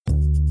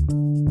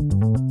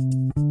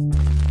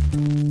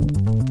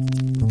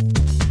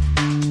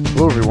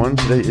everyone.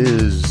 Today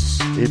is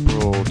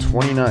April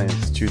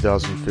 29th,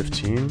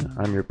 2015.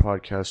 I'm your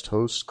podcast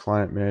host,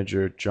 client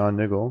manager John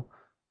Niggle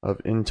of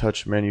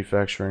InTouch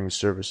Manufacturing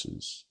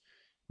Services.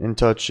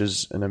 InTouch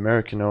is an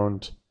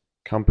American-owned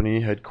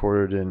company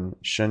headquartered in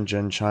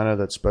Shenzhen, China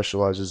that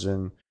specializes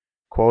in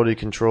quality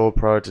control,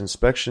 product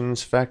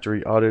inspections,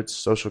 factory audits,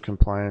 social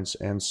compliance,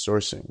 and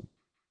sourcing.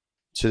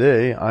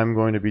 Today, I'm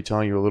going to be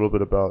telling you a little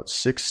bit about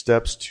 6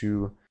 steps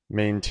to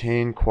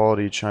maintain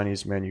quality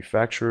Chinese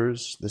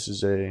manufacturers. This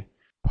is a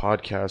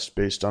podcast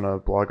based on a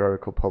blog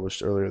article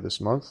published earlier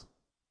this month.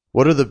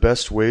 What are the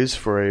best ways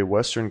for a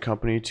Western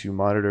company to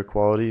monitor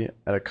quality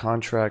at a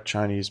contract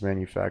Chinese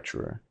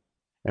manufacturer?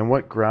 And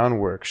what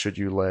groundwork should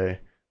you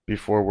lay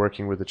before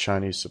working with a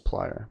Chinese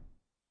supplier?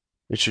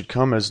 It should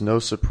come as no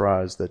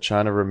surprise that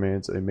China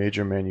remains a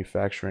major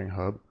manufacturing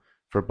hub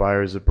for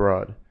buyers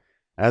abroad.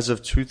 As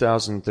of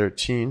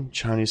 2013,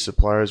 Chinese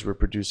suppliers were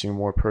producing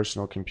more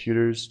personal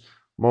computers,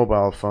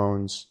 mobile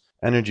phones,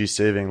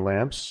 energy-saving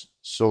lamps,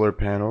 solar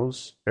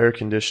panels, air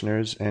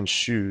conditioners, and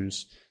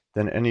shoes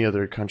than any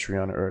other country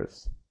on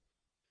Earth.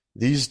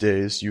 These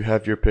days, you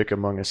have your pick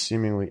among a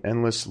seemingly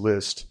endless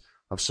list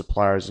of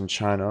suppliers in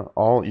China,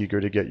 all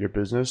eager to get your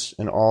business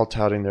and all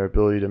touting their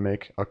ability to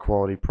make a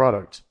quality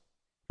product.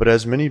 But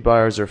as many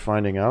buyers are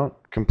finding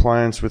out,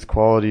 compliance with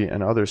quality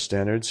and other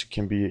standards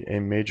can be a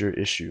major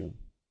issue.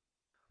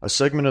 A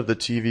segment of the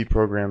TV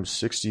program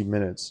 60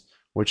 Minutes,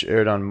 which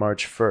aired on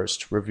March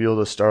 1st, revealed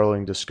a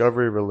startling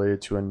discovery related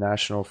to a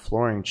national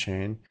flooring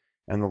chain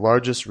and the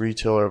largest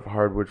retailer of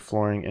hardwood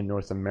flooring in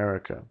North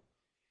America.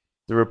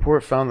 The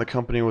report found the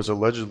company was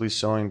allegedly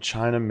selling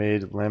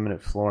China-made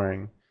laminate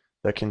flooring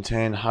that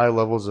contained high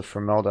levels of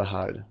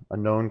formaldehyde, a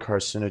known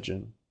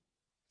carcinogen.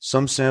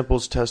 Some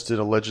samples tested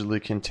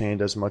allegedly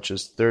contained as much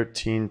as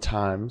 13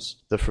 times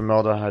the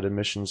formaldehyde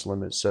emissions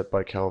limit set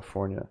by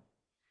California.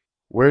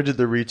 Where did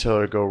the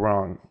retailer go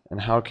wrong,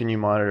 and how can you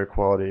monitor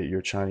quality at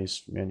your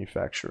Chinese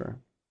manufacturer?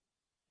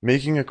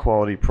 Making a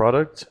quality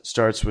product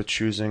starts with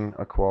choosing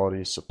a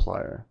quality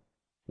supplier.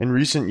 In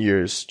recent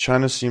years,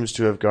 China seems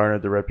to have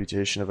garnered the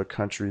reputation of a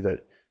country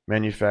that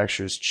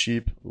manufactures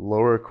cheap,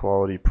 lower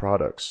quality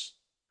products.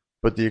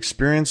 But the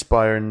experienced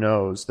buyer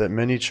knows that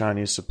many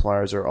Chinese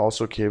suppliers are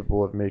also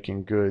capable of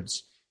making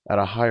goods at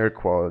a higher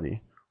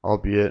quality,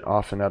 albeit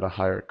often at a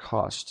higher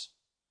cost.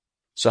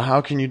 So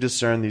how can you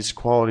discern these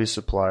quality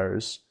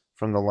suppliers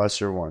from the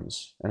lesser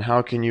ones, and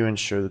how can you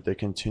ensure that they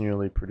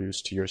continually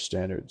produce to your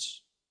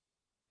standards?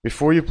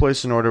 Before you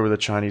place an order with a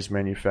Chinese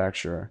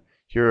manufacturer,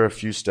 here are a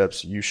few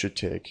steps you should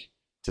take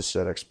to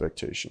set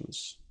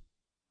expectations.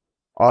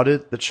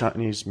 Audit the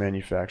Chinese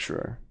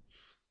manufacturer.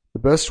 The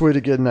best way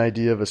to get an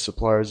idea of a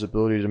supplier's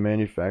ability to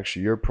manufacture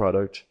your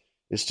product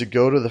is to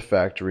go to the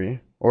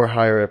factory or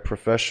hire a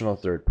professional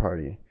third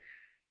party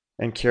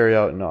and carry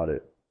out an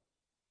audit.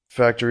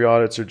 Factory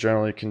audits are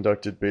generally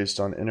conducted based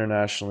on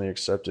internationally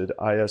accepted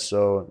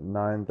ISO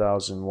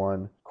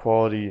 9001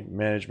 quality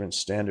management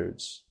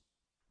standards.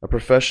 A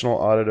professional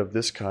audit of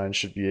this kind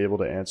should be able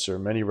to answer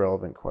many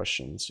relevant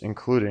questions,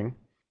 including,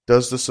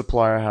 does the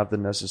supplier have the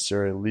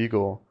necessary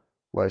legal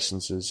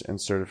licenses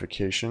and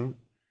certification,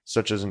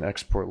 such as an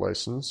export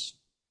license?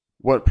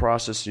 What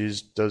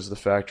processes does the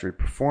factory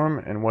perform,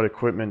 and what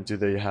equipment do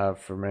they have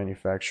for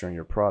manufacturing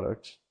your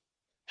product?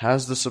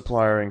 Has the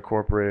supplier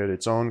incorporated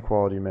its own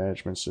quality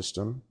management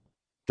system?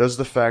 Does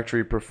the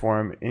factory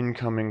perform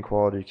incoming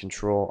quality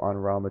control on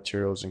raw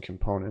materials and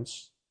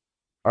components?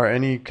 Are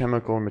any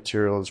chemical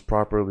materials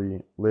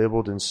properly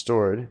labeled and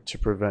stored to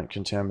prevent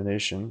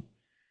contamination?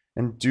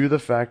 And do the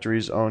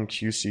factory's own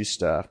QC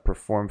staff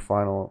perform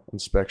final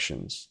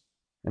inspections?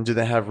 And do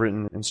they have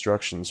written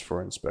instructions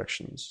for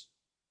inspections?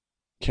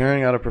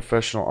 Carrying out a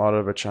professional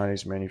audit of a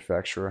Chinese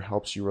manufacturer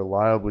helps you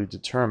reliably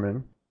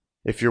determine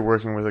if you're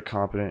working with a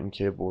competent and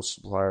capable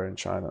supplier in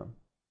China.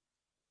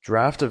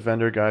 Draft a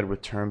vendor guide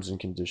with terms and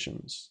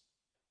conditions.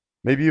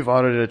 Maybe you've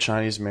audited a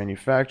Chinese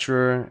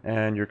manufacturer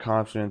and you're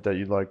confident that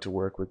you'd like to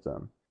work with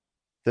them.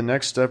 The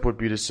next step would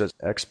be to set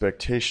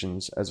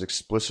expectations as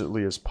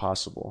explicitly as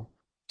possible,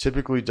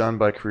 typically done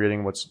by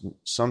creating what's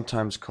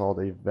sometimes called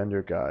a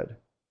vendor guide.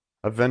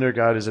 A vendor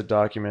guide is a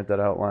document that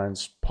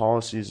outlines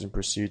policies and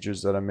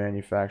procedures that a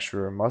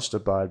manufacturer must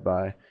abide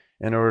by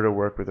in order to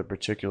work with a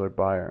particular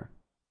buyer.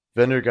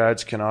 Vendor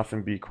guides can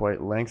often be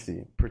quite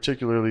lengthy,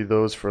 particularly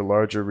those for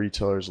larger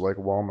retailers like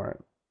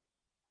Walmart.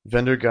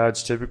 Vendor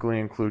guides typically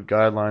include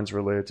guidelines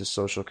related to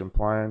social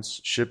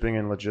compliance, shipping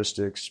and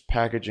logistics,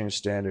 packaging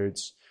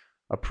standards,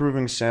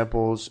 approving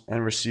samples,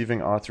 and receiving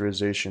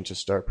authorization to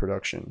start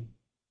production.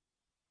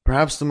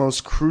 Perhaps the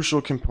most crucial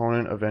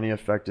component of any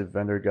effective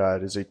vendor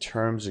guide is a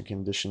terms and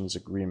conditions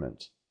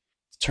agreement.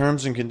 The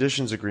terms and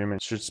conditions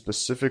agreement should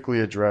specifically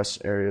address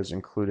areas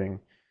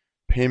including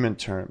payment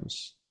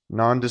terms,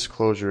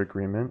 non-disclosure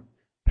agreement,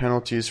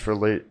 penalties for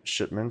late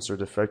shipments or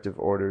defective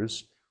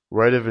orders,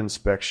 right of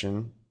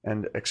inspection,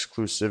 and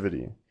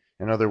exclusivity.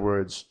 In other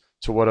words,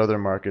 to what other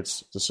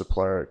markets the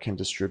supplier can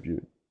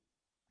distribute.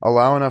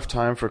 Allow enough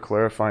time for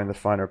clarifying the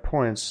finer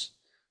points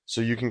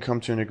so you can come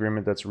to an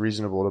agreement that's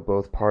reasonable to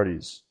both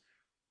parties.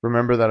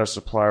 Remember that a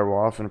supplier will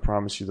often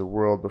promise you the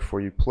world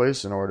before you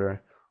place an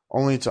order,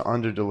 only to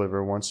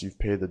underdeliver once you've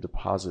paid the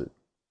deposit.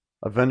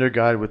 A vendor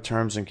guide with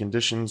terms and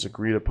conditions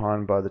agreed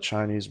upon by the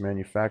Chinese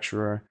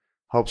manufacturer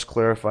helps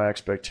clarify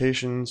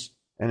expectations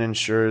and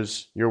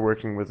ensures you're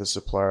working with a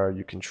supplier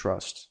you can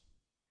trust.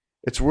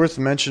 It's worth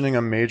mentioning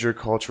a major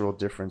cultural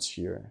difference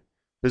here.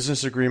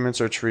 Business agreements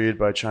are treated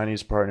by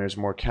Chinese partners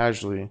more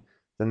casually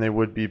than they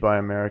would be by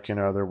American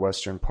or other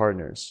Western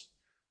partners.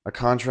 A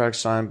contract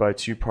signed by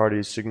two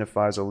parties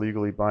signifies a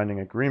legally binding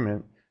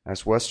agreement,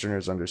 as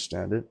Westerners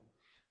understand it,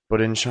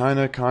 but in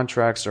China,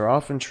 contracts are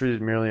often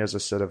treated merely as a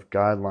set of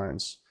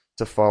guidelines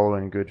to follow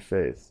in good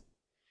faith.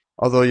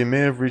 Although you may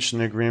have reached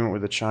an agreement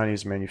with a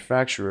Chinese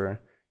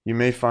manufacturer, you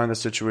may find the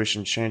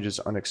situation changes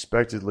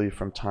unexpectedly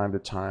from time to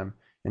time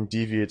and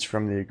deviates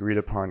from the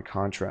agreed-upon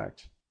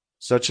contract.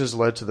 Such has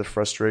led to the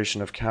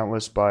frustration of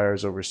countless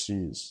buyers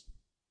overseas.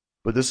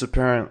 But this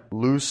apparent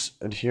loose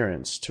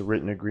adherence to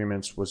written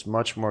agreements was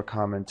much more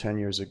common 10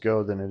 years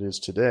ago than it is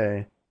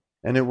today,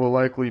 and it will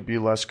likely be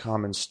less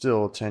common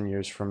still 10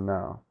 years from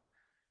now.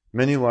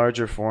 Many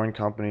larger foreign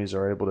companies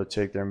are able to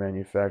take their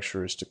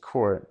manufacturers to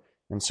court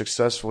and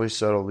successfully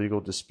settle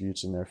legal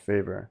disputes in their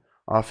favor,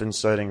 often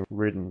citing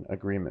written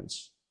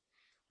agreements.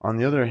 On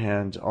the other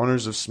hand,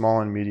 owners of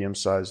small and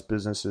medium-sized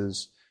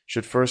businesses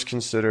should first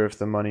consider if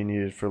the money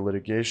needed for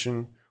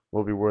litigation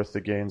will be worth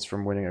the gains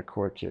from winning a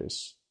court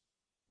case.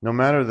 No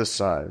matter the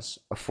size,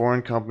 a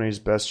foreign company's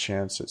best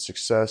chance at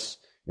success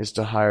is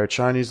to hire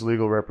Chinese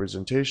legal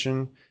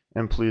representation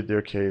and plead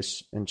their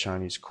case in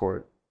Chinese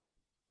court.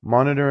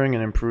 Monitoring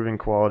and improving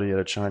quality at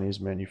a Chinese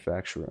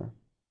manufacturer.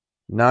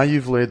 Now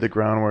you've laid the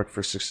groundwork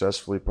for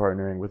successfully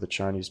partnering with a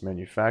Chinese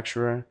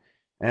manufacturer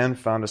and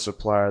found a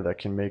supplier that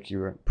can make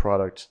your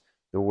product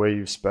the way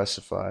you've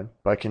specified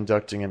by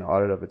conducting an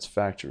audit of its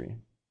factory.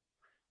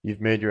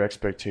 You've made your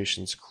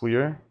expectations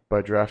clear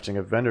by drafting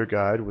a vendor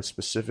guide with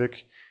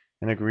specific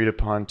and agreed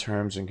upon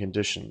terms and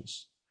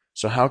conditions.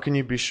 So how can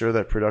you be sure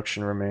that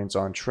production remains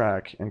on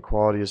track and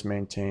quality is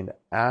maintained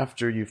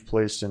after you've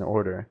placed an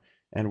order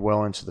and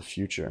well into the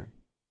future?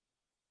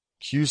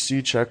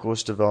 QC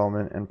checklist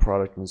development and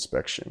product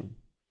inspection.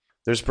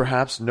 There's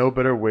perhaps no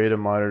better way to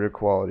monitor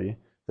quality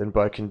than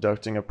by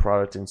conducting a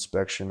product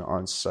inspection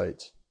on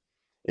site.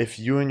 If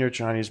you and your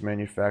Chinese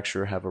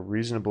manufacturer have a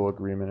reasonable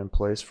agreement in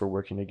place for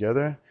working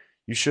together,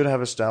 you should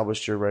have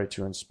established your right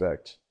to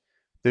inspect.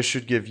 This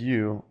should give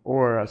you,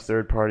 or a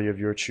third party of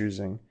your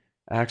choosing,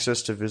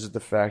 access to visit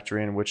the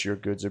factory in which your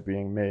goods are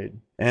being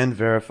made, and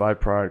verify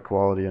product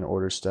quality and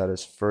order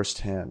status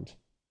firsthand.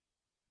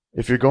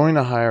 If you're going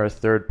to hire a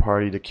third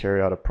party to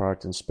carry out a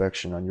product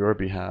inspection on your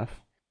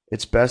behalf,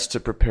 it's best to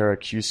prepare a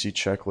QC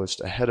checklist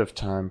ahead of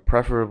time,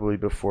 preferably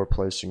before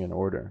placing an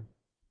order.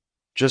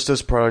 Just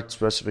as product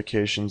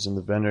specifications in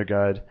the vendor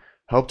guide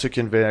help to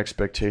convey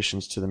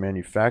expectations to the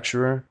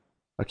manufacturer,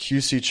 a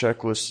QC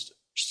checklist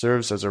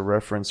serves as a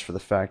reference for the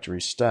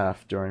factory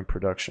staff during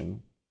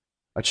production.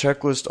 A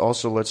checklist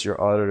also lets your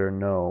auditor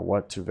know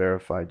what to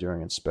verify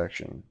during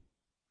inspection.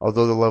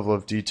 Although the level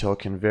of detail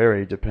can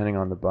vary depending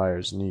on the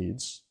buyer's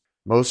needs,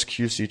 most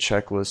QC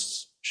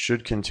checklists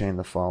should contain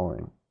the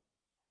following: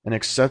 an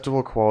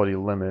acceptable quality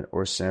limit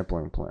or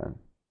sampling plan,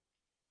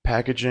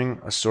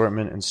 packaging,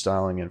 assortment, and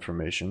styling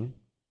information,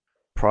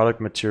 product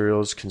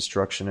materials,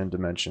 construction, and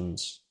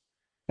dimensions,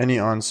 any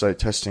on-site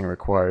testing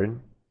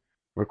required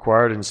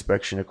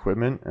inspection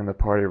equipment and the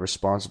party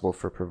responsible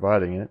for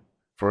providing it,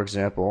 for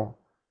example,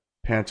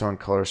 Pantone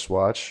color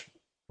swatch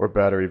or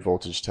battery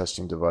voltage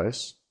testing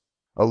device,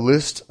 a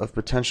list of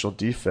potential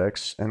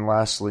defects, and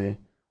lastly,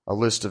 a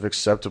list of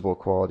acceptable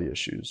quality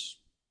issues.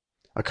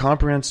 A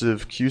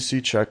comprehensive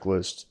QC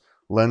checklist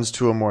lends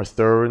to a more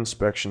thorough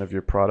inspection of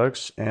your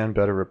products and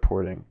better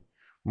reporting.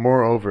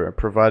 Moreover,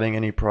 providing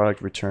any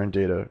product return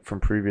data from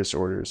previous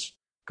orders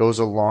goes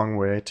a long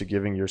way to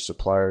giving your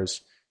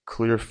suppliers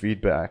clear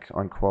feedback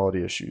on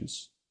quality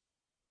issues.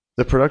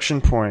 The production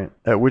point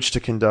at which to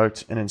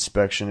conduct an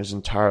inspection is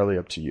entirely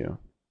up to you.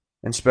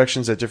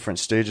 Inspections at different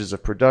stages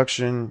of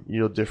production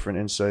yield different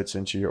insights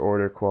into your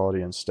order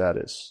quality and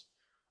status.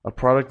 A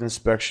product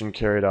inspection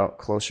carried out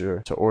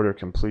closer to order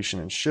completion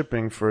and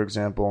shipping, for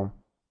example,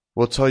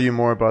 will tell you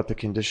more about the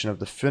condition of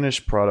the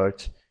finished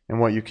product and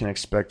what you can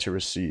expect to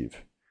receive.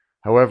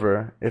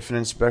 However, if an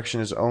inspection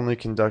is only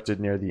conducted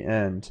near the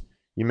end,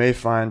 you may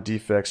find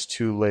defects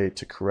too late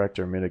to correct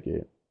or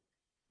mitigate.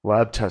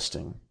 Lab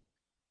testing.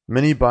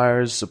 Many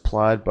buyers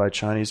supplied by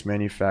Chinese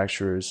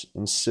manufacturers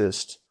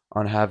insist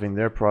on having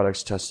their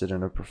products tested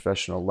in a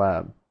professional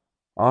lab,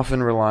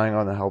 often relying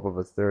on the help of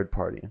a third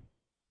party.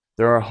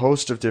 There are a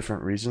host of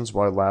different reasons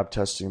why lab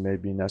testing may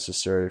be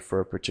necessary for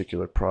a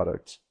particular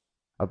product.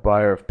 A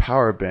buyer of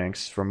power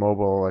banks for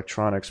mobile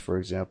electronics, for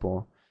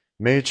example,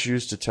 may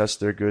choose to test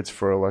their goods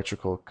for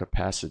electrical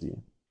capacity.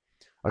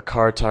 A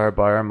car tire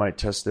buyer might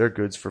test their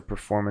goods for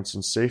performance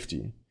and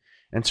safety.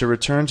 And to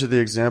return to the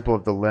example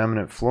of the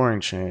laminate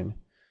flooring chain,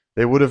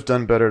 they would have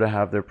done better to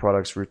have their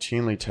products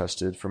routinely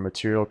tested for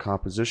material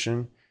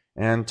composition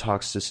and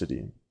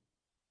toxicity.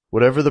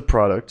 Whatever the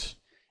product,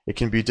 It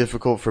can be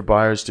difficult for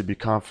buyers to be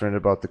confident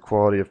about the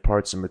quality of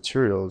parts and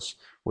materials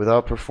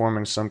without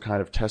performing some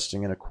kind of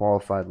testing in a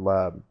qualified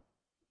lab.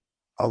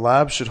 A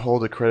lab should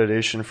hold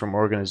accreditation from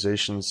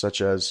organizations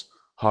such as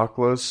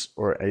HOCLAS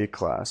or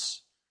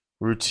A-Class.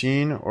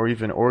 Routine or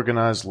even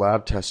organized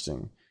lab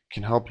testing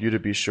can help you to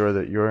be sure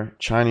that your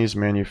Chinese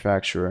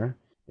manufacturer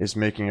is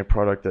making a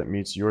product that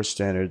meets your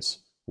standards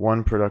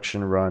one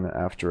production run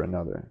after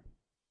another.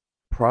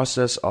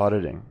 Process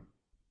auditing.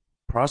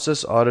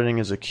 Process auditing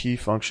is a key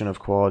function of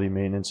quality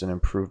maintenance and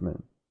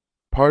improvement.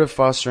 Part of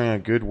fostering a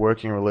good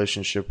working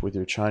relationship with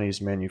your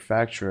Chinese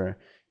manufacturer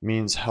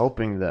means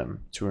helping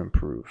them to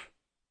improve.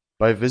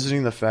 By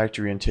visiting the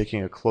factory and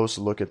taking a close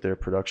look at their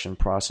production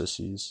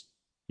processes,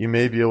 you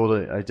may be able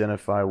to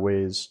identify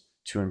ways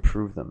to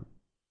improve them.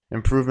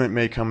 Improvement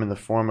may come in the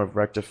form of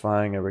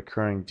rectifying a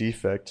recurring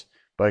defect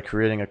by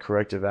creating a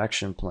corrective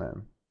action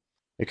plan.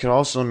 It can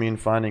also mean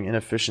finding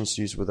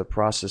inefficiencies with a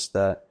process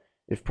that,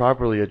 if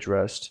properly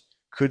addressed,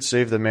 could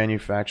save the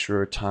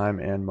manufacturer time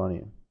and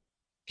money.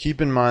 Keep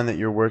in mind that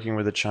you're working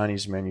with a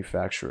Chinese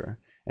manufacturer,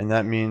 and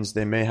that means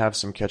they may have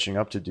some catching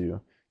up to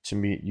do to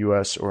meet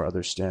US or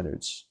other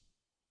standards.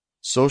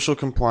 Social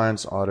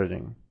compliance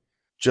auditing.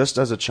 Just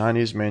as a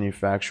Chinese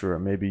manufacturer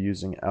may be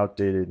using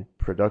outdated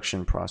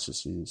production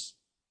processes,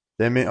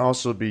 they may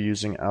also be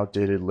using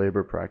outdated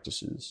labor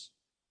practices.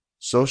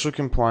 Social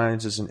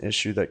compliance is an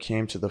issue that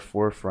came to the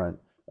forefront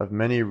of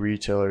many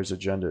retailers'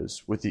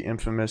 agendas with the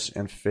infamous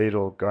and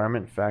fatal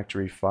garment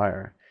factory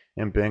fire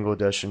in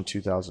Bangladesh in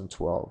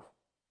 2012.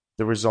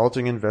 The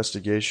resulting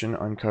investigation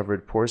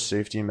uncovered poor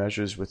safety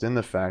measures within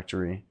the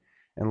factory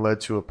and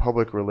led to a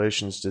public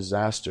relations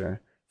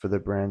disaster for the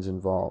brands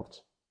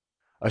involved.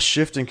 A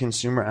shift in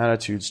consumer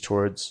attitudes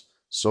towards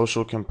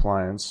social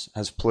compliance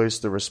has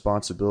placed the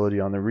responsibility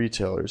on the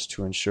retailers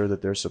to ensure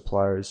that their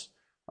suppliers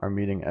are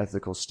meeting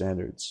ethical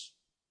standards.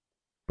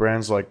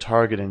 Brands like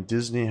Target and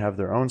Disney have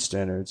their own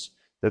standards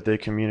that they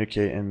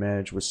communicate and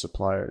manage with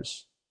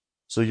suppliers.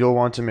 So you'll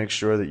want to make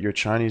sure that your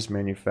Chinese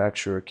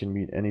manufacturer can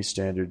meet any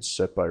standards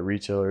set by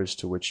retailers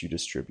to which you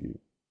distribute.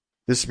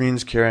 This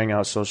means carrying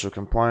out social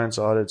compliance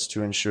audits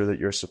to ensure that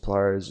your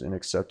supplier is in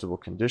acceptable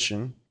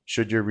condition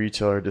should your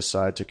retailer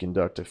decide to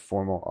conduct a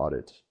formal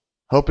audit.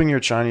 Helping your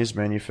Chinese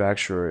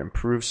manufacturer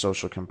improve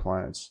social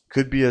compliance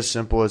could be as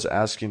simple as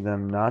asking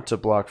them not to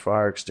block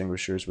fire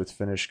extinguishers with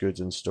finished goods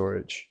in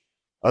storage.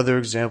 Other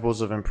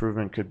examples of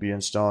improvement could be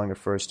installing a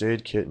first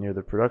aid kit near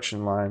the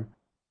production line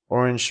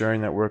or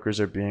ensuring that workers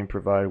are being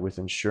provided with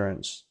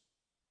insurance.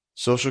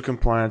 Social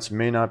compliance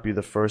may not be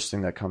the first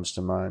thing that comes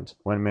to mind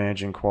when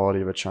managing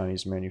quality of a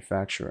Chinese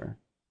manufacturer.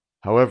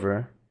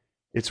 However,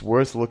 it's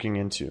worth looking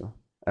into,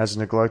 as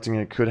neglecting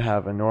it could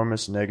have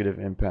enormous negative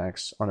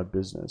impacts on a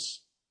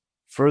business.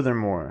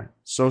 Furthermore,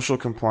 social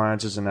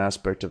compliance is an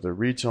aspect of the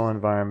retail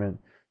environment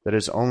that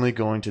is only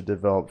going to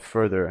develop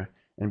further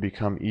and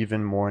become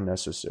even more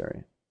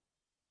necessary.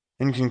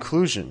 In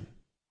conclusion,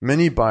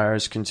 many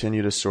buyers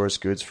continue to source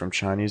goods from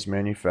Chinese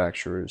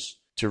manufacturers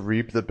to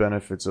reap the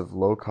benefits of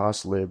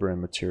low-cost labor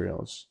and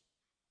materials.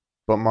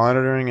 But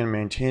monitoring and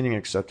maintaining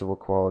acceptable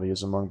quality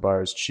is among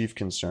buyers' chief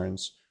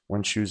concerns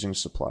when choosing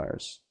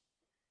suppliers.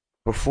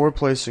 Before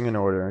placing an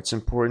order, it's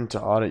important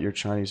to audit your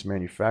Chinese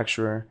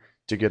manufacturer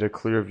to get a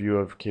clear view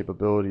of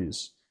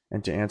capabilities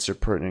and to answer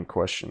pertinent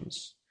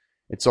questions.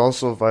 It's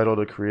also vital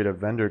to create a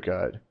vendor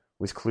guide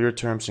with clear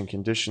terms and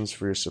conditions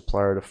for your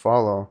supplier to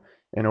follow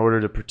in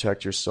order to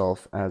protect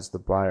yourself as the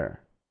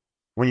buyer.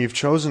 When you've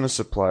chosen a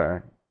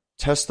supplier,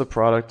 test the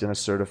product in a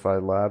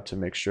certified lab to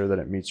make sure that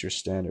it meets your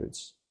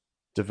standards.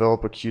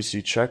 Develop a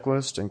QC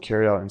checklist and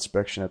carry out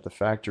inspection at the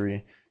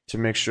factory to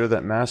make sure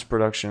that mass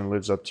production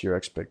lives up to your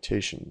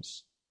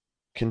expectations.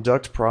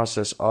 Conduct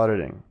process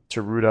auditing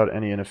to root out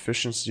any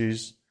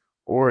inefficiencies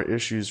or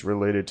issues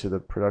related to the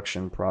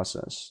production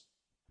process.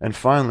 And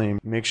finally,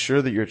 make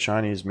sure that your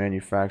Chinese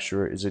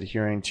manufacturer is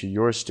adhering to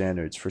your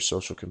standards for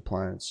social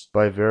compliance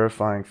by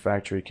verifying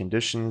factory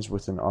conditions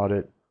with an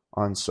audit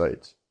on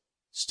site.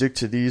 Stick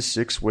to these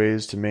 6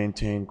 ways to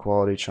maintain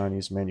quality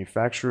Chinese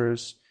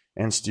manufacturers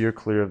and steer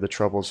clear of the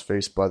troubles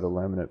faced by the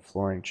laminate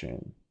flooring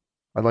chain.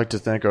 I'd like to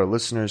thank our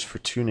listeners for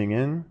tuning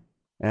in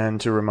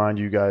and to remind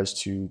you guys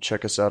to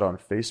check us out on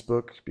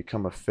Facebook,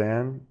 become a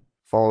fan,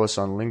 follow us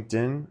on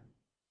LinkedIn,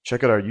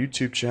 check out our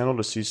YouTube channel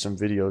to see some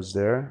videos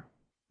there.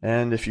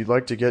 And if you'd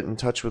like to get in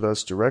touch with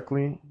us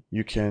directly,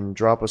 you can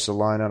drop us a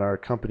line on our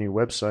company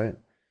website,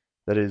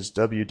 that is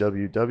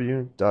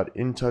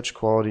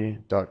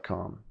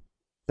www.intouchquality.com.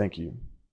 Thank you.